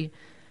under the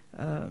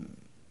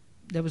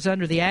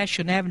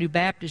Ashland Avenue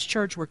Baptist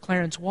Church where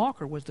Clarence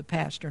Walker was the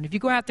pastor. And if you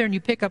go out there and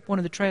you pick up one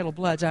of the Trail of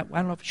Bloods, I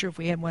don't know for sure if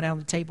we have one out on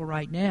the table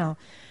right now,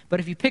 but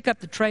if you pick up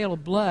the Trail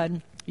of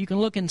Blood, you can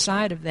look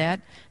inside of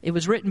that. It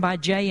was written by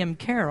J.M.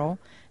 Carroll,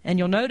 and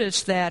you'll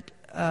notice that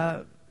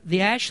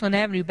the Ashland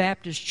Avenue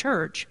Baptist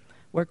Church,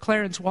 where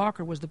Clarence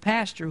Walker was the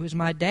pastor, who was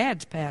my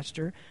dad's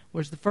pastor,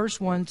 was the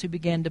first ones who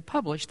began to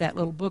publish that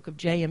little book of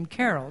J.M.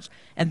 Carroll's.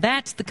 And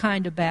that's the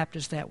kind of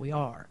Baptist that we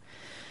are.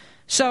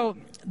 So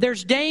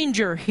there's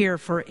danger here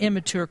for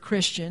immature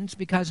Christians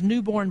because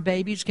newborn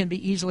babies can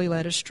be easily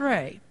led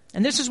astray.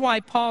 And this is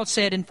why Paul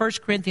said in 1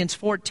 Corinthians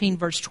 14,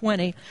 verse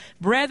 20,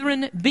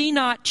 "Brethren, be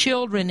not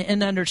children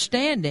in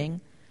understanding,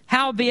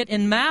 howbeit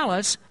in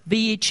malice be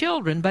ye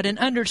children, but in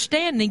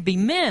understanding be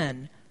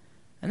men."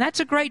 And that's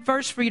a great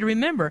verse for you to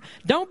remember.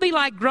 Don't be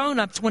like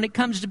grown-ups when it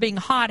comes to being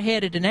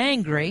hot-headed and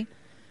angry.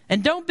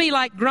 And don't be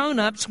like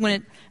grown-ups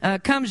when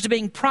it comes to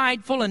being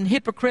prideful and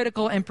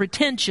hypocritical and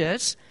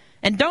pretentious.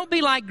 And don't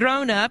be like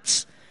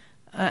grown-ups,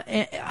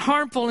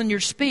 harmful in your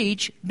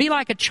speech. Be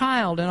like a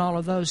child in all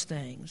of those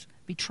things.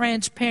 Be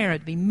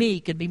transparent, be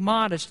meek, and be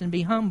modest, and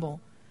be humble.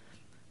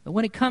 But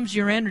when it comes to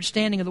your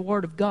understanding of the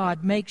Word of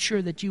God, make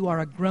sure that you are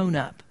a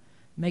grown-up.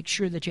 Make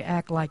sure that you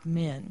act like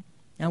men.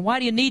 Now, why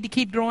do you need to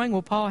keep growing?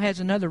 Well, Paul has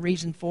another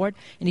reason for it.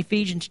 In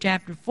Ephesians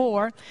chapter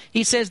 4,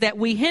 he says that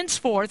we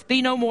henceforth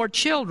be no more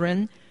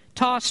children,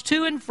 tossed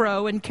to and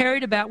fro and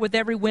carried about with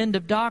every wind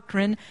of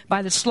doctrine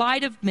by the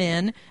sleight of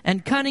men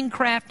and cunning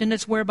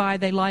craftiness whereby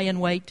they lie in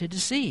wait to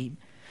deceive.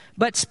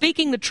 but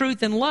speaking the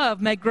truth in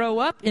love may grow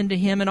up into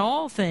him in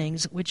all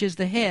things, which is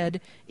the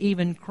head,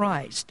 even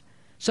Christ.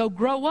 So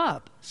grow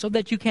up so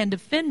that you can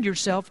defend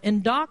yourself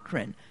in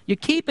doctrine. You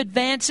keep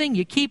advancing,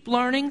 you keep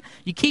learning,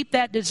 you keep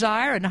that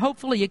desire, and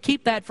hopefully you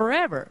keep that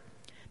forever.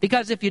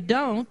 Because if you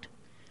don't,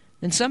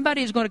 then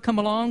somebody is going to come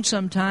along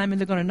sometime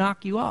and they're going to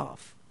knock you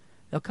off.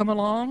 They'll come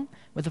along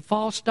with a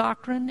false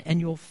doctrine and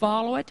you'll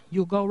follow it,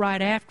 you'll go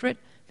right after it,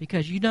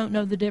 because you don't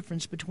know the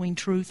difference between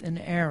truth and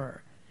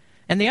error.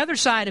 And the other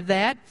side of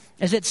that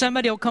is that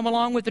somebody will come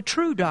along with a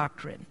true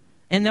doctrine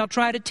and they'll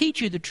try to teach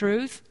you the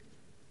truth,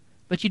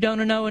 but you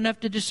don't know enough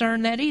to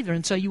discern that either,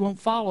 and so you won't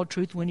follow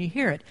truth when you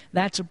hear it.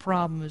 That's a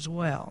problem as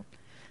well.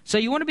 So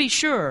you want to be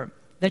sure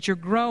that you're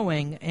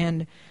growing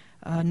and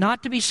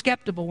not to be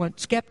skeptical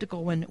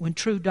when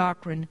true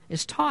doctrine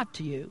is taught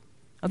to you.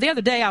 Now, the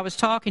other day I was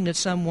talking to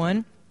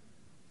someone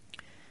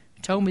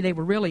who told me they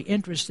were really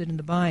interested in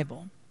the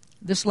Bible.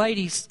 This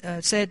lady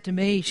said to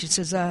me, she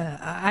says,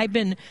 I've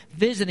been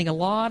visiting a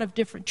lot of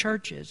different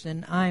churches,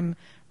 and I'm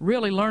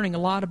really learning a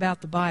lot about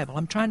the Bible.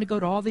 I'm trying to go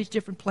to all these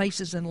different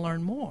places and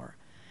learn more.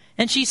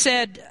 And she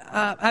said,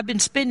 I've been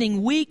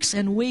spending weeks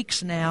and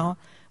weeks now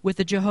with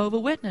the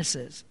Jehovah's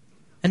Witnesses,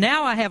 and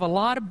now I have a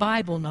lot of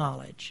Bible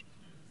knowledge.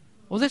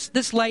 Well,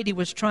 this lady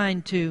was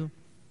trying to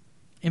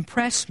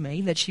impress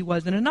me that she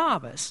wasn't a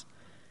novice.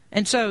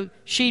 And so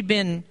she'd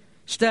been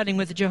studying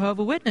with the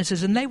Jehovah's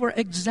Witnesses, and they were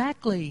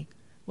exactly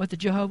what the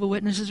Jehovah's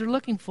Witnesses are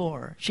looking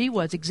for. She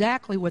was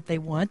exactly what they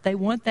want. They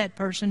want that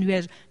person who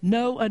has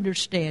no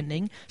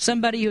understanding,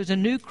 somebody who's a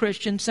new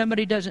Christian,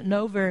 somebody who doesn't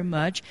know very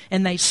much,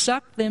 and they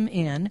suck them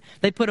in.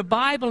 They put a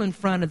Bible in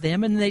front of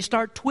them, and they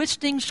start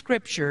twisting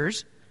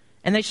scriptures,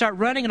 and they start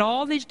running in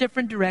all these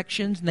different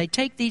directions, and they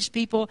take these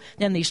people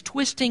down these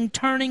twisting,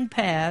 turning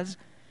paths,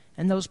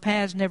 and those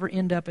paths never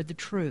end up at the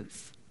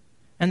truth.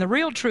 And the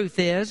real truth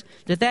is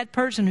that that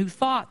person who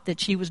thought that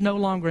she was no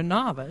longer a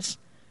novice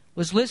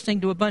was listening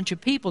to a bunch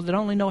of people that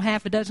only know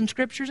half a dozen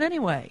scriptures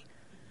anyway.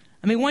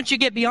 I mean, once you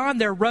get beyond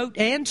their rote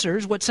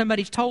answers, what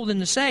somebody's told them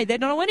to say, they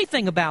don't know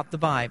anything about the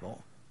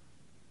Bible.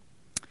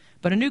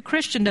 But a new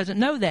Christian doesn't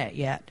know that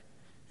yet.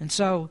 And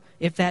so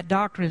if that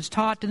doctrine is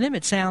taught to them,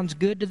 it sounds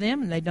good to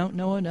them, and they don't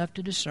know enough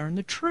to discern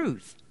the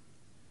truth.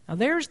 Now,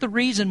 there's the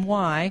reason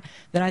why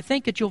that I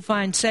think that you'll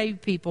find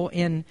saved people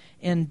in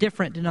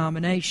different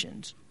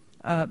denominations.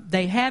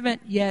 They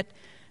haven't yet...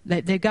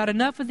 They've got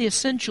enough of the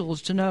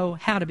essentials to know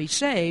how to be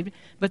saved,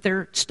 but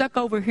they're stuck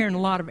over here in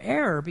a lot of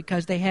error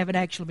because they haven't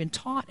actually been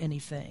taught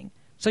anything.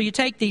 So you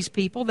take these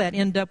people that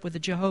end up with the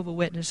Jehovah's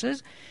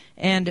Witnesses,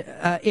 and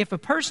if a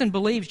person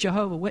believes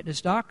Jehovah's Witness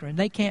doctrine,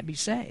 they can't be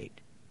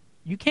saved.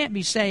 You can't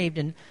be saved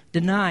and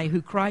deny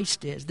who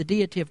Christ is, the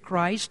deity of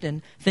Christ,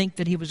 and think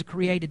that he was a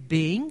created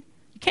being.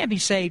 Can't be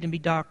saved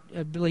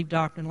and believe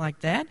doctrine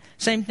like that.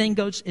 Same thing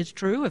is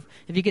true if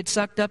you get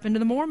sucked up into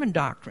the Mormon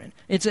doctrine.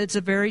 It's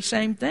the very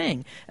same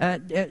thing.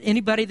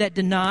 Anybody that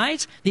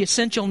denies the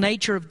essential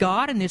nature of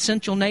God and the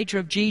essential nature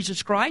of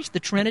Jesus Christ, the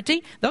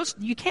Trinity,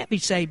 you can't be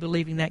saved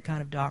believing that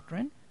kind of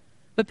doctrine.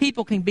 But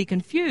people can be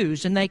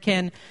confused, and they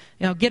can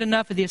get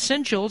enough of the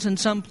essentials in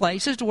some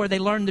places to where they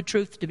learn the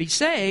truth to be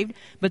saved,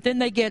 but then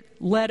they get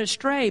led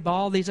astray by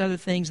all these other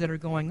things that are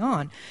going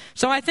on.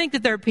 So I think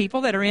that there are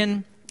people that are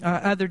in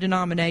other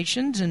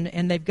denominations,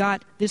 and they've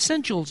got the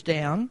essentials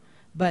down,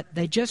 but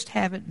they just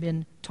haven't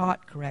been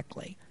taught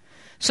correctly.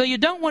 So you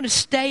don't want to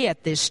stay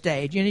at this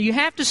stage. You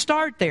have to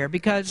start there,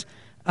 because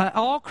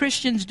all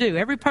Christians do.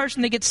 Every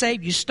person that gets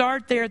saved, you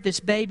start there at this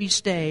baby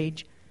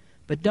stage,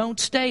 but don't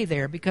stay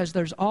there, because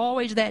there's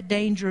always that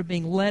danger of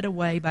being led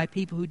away by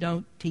people who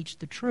don't teach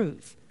the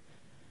truth.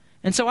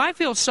 And so I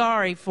feel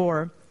sorry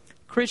for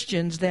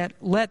Christians that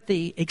let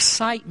the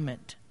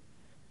excitement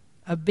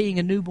of being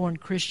a newborn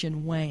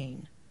Christian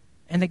wane.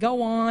 And they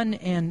go on,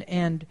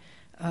 and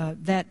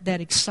that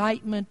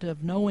excitement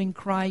of knowing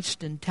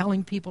Christ and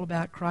telling people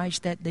about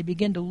Christ, that they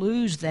begin to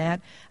lose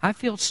that. I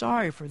feel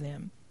sorry for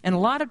them. And a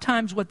lot of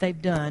times what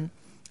they've done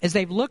is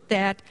they've looked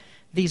at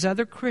these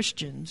other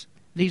Christians.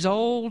 These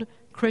old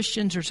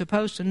Christians are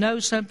supposed to know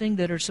something,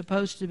 that are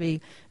supposed to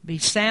be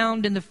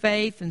sound in the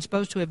faith and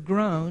supposed to have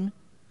grown.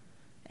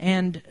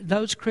 And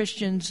those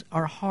Christians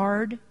are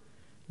hard.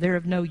 They're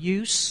of no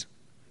use.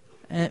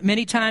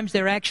 Many times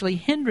they're actually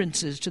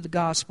hindrances to the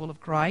gospel of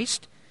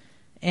Christ,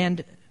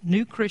 and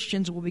new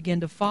Christians will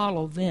begin to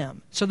follow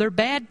them. So they're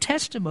bad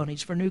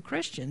testimonies for new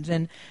Christians,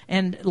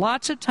 and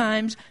lots of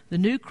times the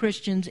new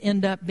Christians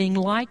end up being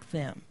like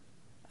them.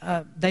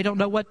 They don't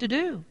know what to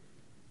do,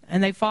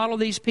 and they follow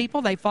these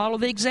people, they follow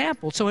the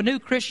example. So a new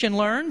Christian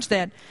learns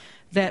that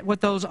what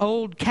those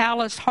old,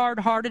 calloused,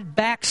 hard-hearted,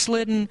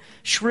 backslidden,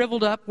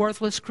 shriveled up,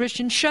 worthless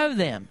Christians show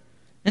them.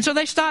 And so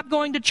they stop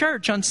going to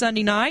church on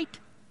Sunday night,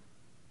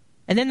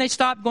 and then they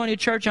stop going to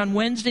church on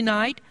Wednesday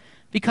night,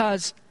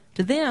 because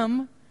to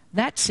them,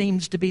 that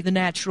seems to be the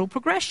natural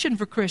progression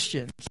for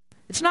Christians.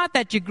 It's not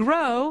that you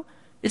grow.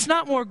 It's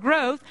not more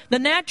growth. The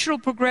natural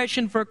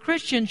progression for a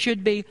Christian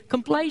should be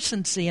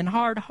complacency and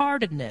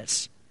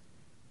hard-heartedness.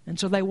 And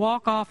so they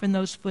walk off in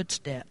those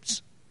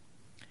footsteps.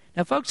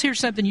 Now, folks, here's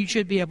something you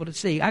should be able to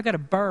see. I got a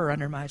burr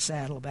under my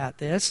saddle about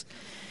this.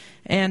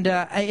 And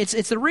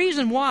it's the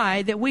reason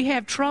why that we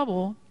have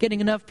trouble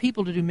getting enough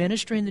people to do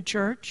ministry in the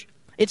church.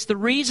 It's the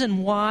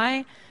reason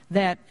why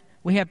that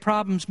we have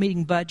problems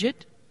meeting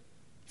budget,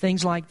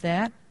 things like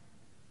that.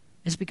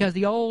 It's because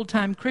the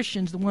old-time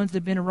Christians, the ones that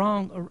have been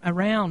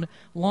around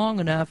long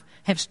enough,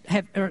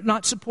 are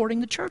not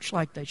supporting the church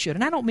like they should.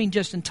 And I don't mean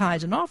just in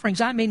tithes and offerings.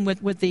 I mean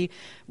with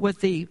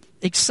the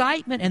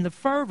excitement and the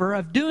fervor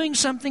of doing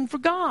something for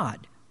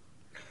God.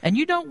 And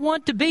you don't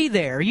want to be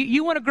there.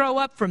 You want to grow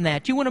up from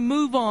that. You want to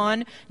move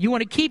on. You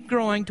want to keep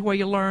growing to where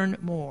you learn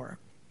more.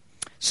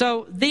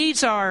 So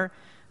these are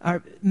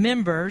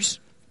members.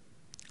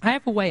 I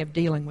have a way of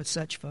dealing with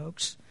such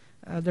folks.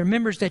 They're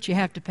members that you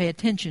have to pay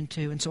attention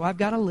to. And so I've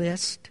got a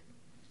list.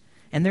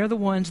 And they're the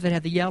ones that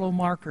have the yellow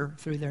marker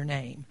through their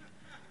name.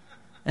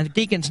 And the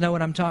deacons know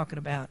what I'm talking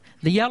about.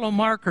 The yellow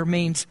marker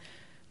means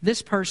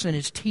this person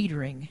is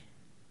teetering.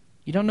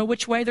 You don't know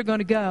which way they're going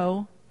to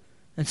go.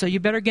 And so you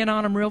better get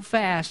on them real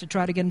fast to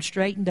try to get them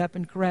straightened up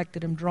and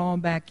corrected and draw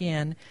them back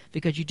in,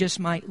 because you just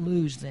might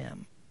lose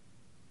them.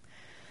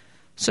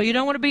 So you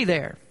don't want to be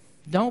there.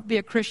 Don't be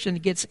a Christian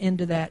that gets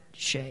into that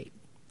shape.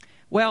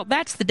 Well,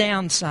 that's the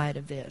downside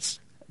of this.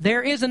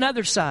 There is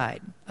another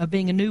side of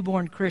being a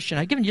newborn Christian.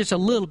 I've given you just a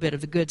little bit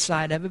of the good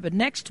side of it, but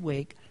next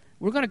week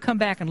we're going to come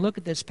back and look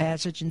at this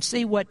passage and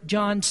see what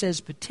John says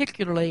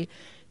particularly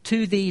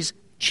to these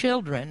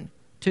children,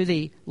 to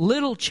the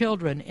little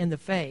children in the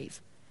faith.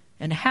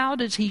 And how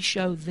does he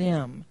show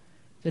them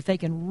that they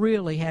can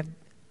really have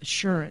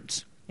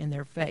assurance in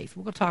their faith?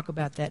 We're going to talk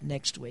about that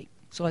next week.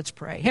 So let's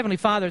pray. Heavenly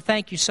Father,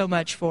 thank you so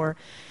much for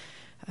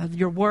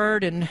your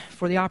word and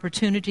for the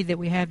opportunity that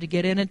we have to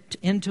get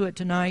into it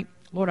tonight.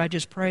 Lord, I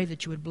just pray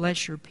that you would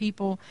bless your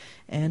people.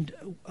 And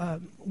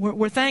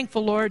we're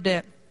thankful, Lord,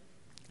 that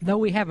though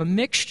we have a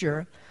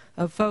mixture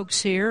of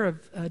folks here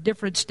of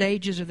different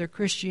stages of their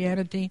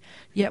Christianity,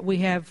 yet we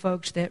have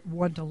folks that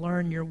want to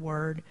learn your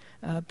word,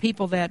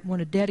 people that want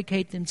to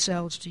dedicate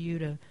themselves to you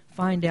to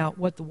find out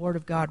what the Word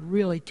of God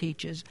really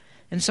teaches.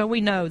 And so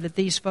we know that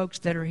these folks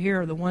that are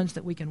here are the ones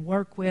that we can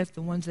work with,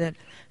 the ones that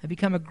have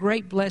become a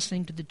great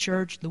blessing to the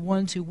church, the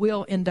ones who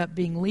will end up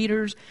being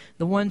leaders,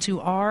 the ones who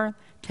are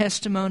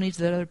testimonies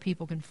that other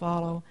people can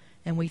follow.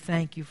 And we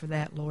thank you for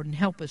that, Lord, and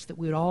help us that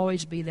we would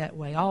always be that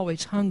way,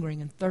 always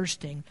hungering and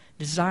thirsting,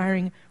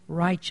 desiring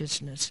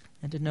righteousness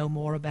and to know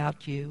more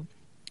about you.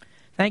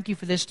 Thank you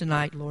for this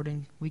tonight, Lord,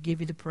 and we give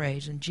you the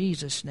praise. In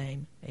Jesus'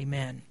 name,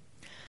 amen.